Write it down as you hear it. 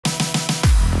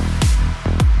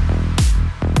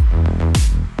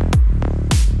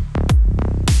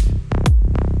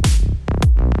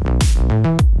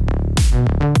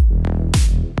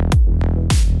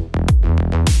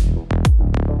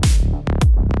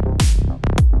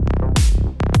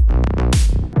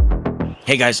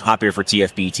Hey guys, Hop here for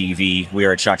TFBTV. We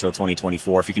are at SHOT Show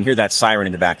 2024. If you can hear that siren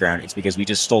in the background, it's because we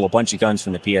just stole a bunch of guns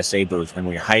from the PSA booth and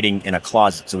we're hiding in a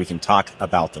closet so we can talk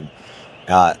about them.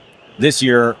 This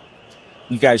year,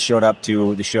 you guys showed up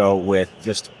to the show with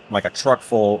just like a truck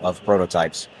full of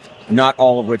prototypes. Not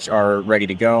all of which are ready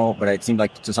to go, but it seemed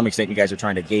like to some extent you guys are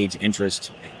trying to gauge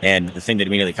interest. And the thing that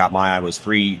immediately caught my eye was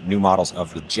 3 new models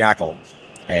of the JAKL.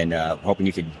 And hoping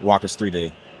you could walk us through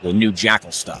the new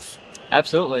JAKL stuff.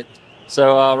 Absolutely.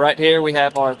 So right here we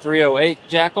have our 308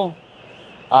 JAKL.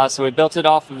 So we built it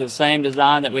off of the same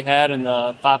design that we had in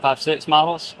the 5.56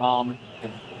 models. A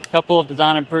couple of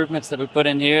design improvements that we put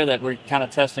in here that we're kind of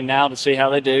testing now to see how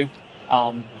they do.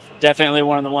 Definitely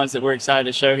one of the ones that we're excited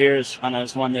to show here is, I know,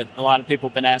 it's one that a lot of people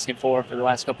have been asking for the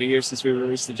last couple of years since we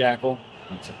released the JAKL.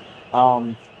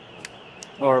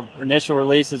 Our initial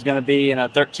release is going to be in a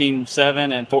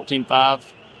 13.7 and 14.5.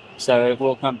 So it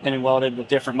will come pin and welded with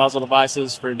different muzzle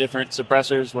devices for different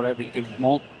suppressors, whatever you could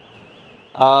want.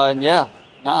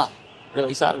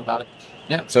 Really excited about it.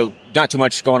 Yeah, so not too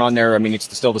much going on there. I mean,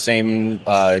 it's still the same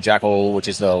JAKL, which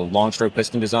is the long stroke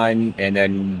piston design, and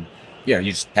then you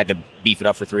just had to beef it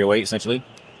up for 308 essentially.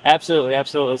 Absolutely,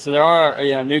 absolutely. So there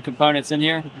are new components in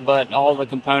here, but all the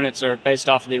components are based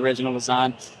off of the original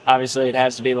design. Obviously, it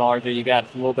has to be larger. You got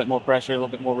a little bit more pressure, a little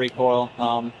bit more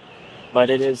recoil. But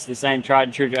it is the same tried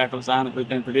and true JAKL design that we've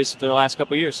been producing for the last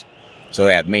couple of years. So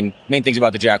yeah, main things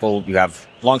about the JAKL, you have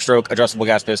long stroke, adjustable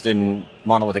gas piston,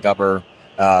 monolithic upper,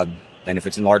 and if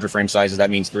it's in larger frame sizes, that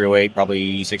means 308,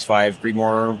 probably 6.5,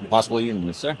 Creedmoor possibly, and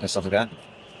yes, sir. Stuff like that.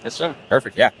 Yes, sir.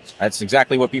 Perfect. Yeah, that's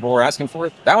exactly what people were asking for.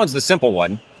 That one's the simple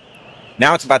one.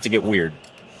 Now it's about to get weird.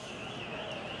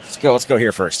 Let's go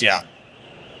here first. Yeah.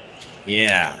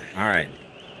 All right.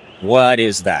 What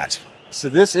is that? So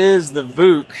this is the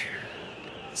VOOC.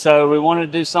 So we wanted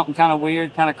to do something kind of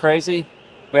weird, kind of crazy.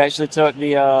 We actually took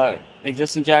the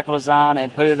existing JAKL design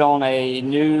and put it on a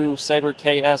new Saber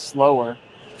KS lower.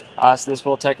 So this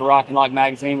will take a rock and lock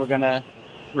magazine. We're going to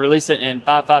release it in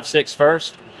 5.56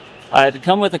 first. It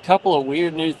come with a couple of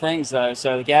weird new things though.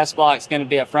 So the gas block is going to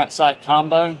be a front sight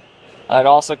combo. It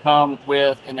also comes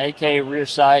with an AK rear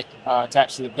sight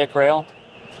attached to the pick rail.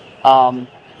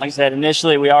 Like I said,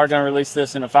 initially we are going to release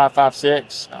this in a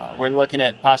 5.56. We're looking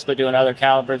at possibly doing other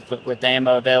calibers, but with the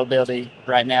ammo availability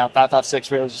right now, 5.56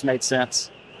 really just made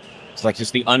sense. It's like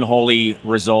just the unholy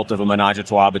result of a menage a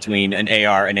trois between an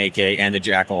AR, an AK, and the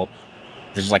JAKL.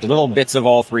 There's like little bits of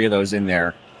all 3 of those in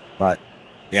there. But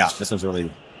yeah, this was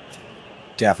really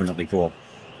definitely cool.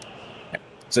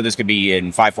 So this could be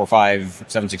in 5.45,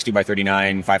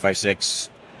 7.62x39, 5.56.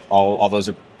 All those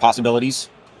are possibilities.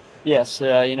 Yes,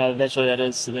 eventually that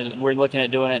is. We're looking at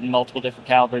doing it in multiple different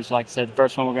calibers. Like I said, the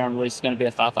first one we're going to release is going to be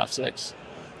a 5.56.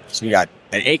 So we got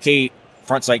an AK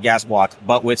front sight gas block,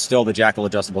 but with still the JAKL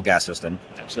adjustable gas system.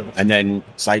 Absolutely. And then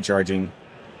side charging.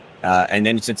 And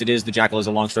then since the JAKL is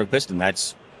a long stroke piston,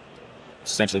 that's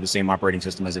essentially the same operating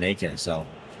system as an AK. So,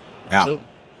 yeah. Absolutely.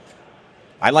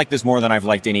 I like this more than I've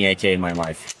liked any AK in my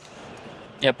life.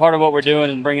 Yeah, part of what we're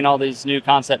doing is bringing all these new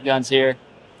concept guns here.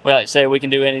 We like to say we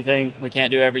can do anything, we can't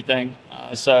do everything.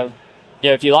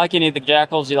 If you like any of the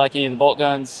JAKLs, you like any of the bolt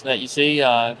guns that you see,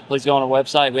 please go on our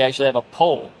website. We actually have a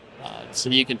poll, so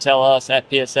you can tell us at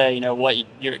PSA, what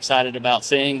you're excited about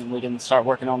seeing, and we can start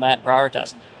working on that and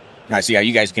prioritizing. I see how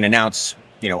you guys can announce,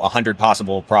 100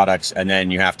 possible products, and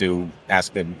then you have to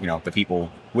ask the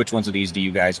people, which ones of these do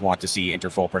you guys want to see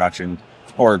enter full production,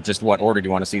 or just what order do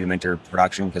you want to see them enter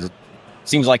production? Because it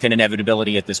seems like an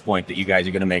inevitability at this point that you guys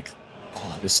are going to make all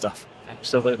of this stuff.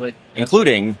 Absolutely.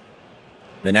 Including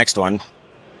the next one.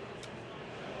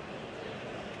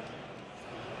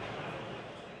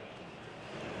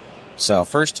 So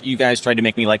first you guys tried to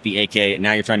make me like the AK, and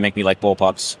now you're trying to make me like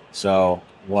bullpups. So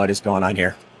what is going on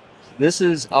here? This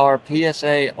is our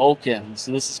PSA Olkin.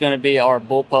 So this is going to be our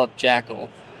bullpup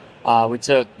JAKL. We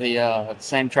took the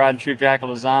same tried and true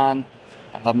JAKL design,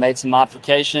 made some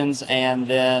modifications, and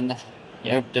then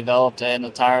developed an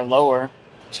entire lower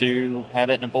to have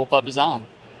it in a bullpup design.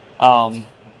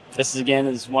 This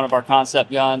is one of our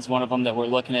concept guns, one of them that we're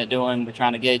looking at doing. We're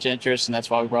trying to gauge interest, and that's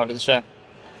why we brought it to the show.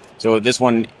 So this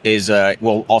one is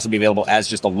will also be available as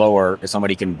just a lower that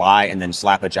somebody can buy and then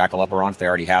slap a JAKL upper on if they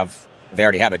already have a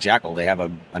JAKL. They have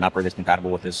an upper that's compatible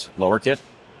with this lower kit.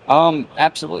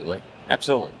 Absolutely.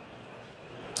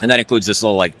 And that includes this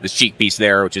little this cheek piece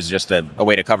there, which is just a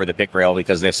way to cover the pick rail,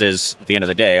 because this is at the end of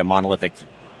the day a monolithic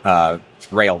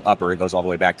rail upper. It goes all the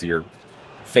way back to your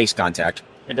face contact.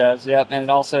 It does, yep. And it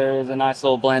also is a nice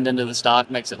little blend into the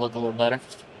stock, makes it look a little better.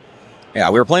 Yeah,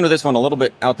 we were playing with this one a little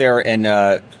bit out there, and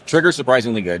trigger's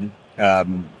surprisingly good.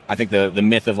 I think the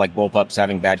myth of like bullpups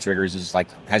having bad triggers is like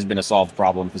has been a solved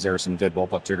problem because there are some good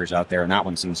bullpup triggers out there, and that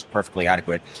one seems perfectly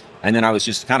adequate. And then I was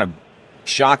just kind of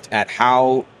shocked at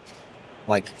how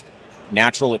like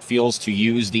natural it feels to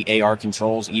use the AR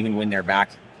controls even when they're back.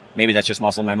 Maybe that's just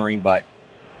muscle memory, but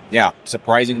yeah,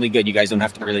 surprisingly good. You guys don't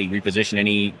have to really reposition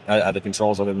any of the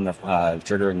controls other than the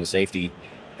trigger and the safety,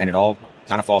 and it all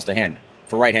kind of falls to hand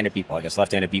for right-handed people. I guess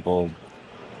left-handed people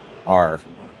are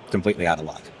completely out of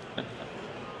luck.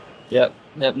 Yep.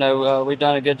 No, we've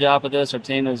done a good job with this. Our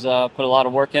team has put a lot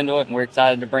of work into it, and we're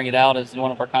excited to bring it out as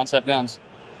one of our concept guns.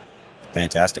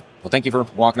 Fantastic. Well, thank you for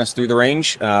walking us through the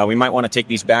range. We might want to take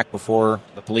these back before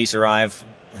the police arrive.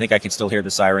 I think I can still hear the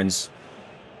sirens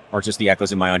or just the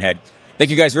echoes in my own head. Thank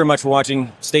you guys very much for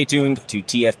watching. Stay tuned to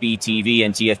TFBTV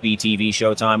and TFBTV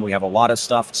Showtime. We have a lot of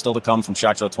stuff still to come from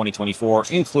SHOT Show 2024,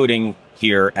 including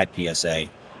here at PSA,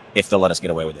 if they'll let us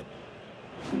get away with it.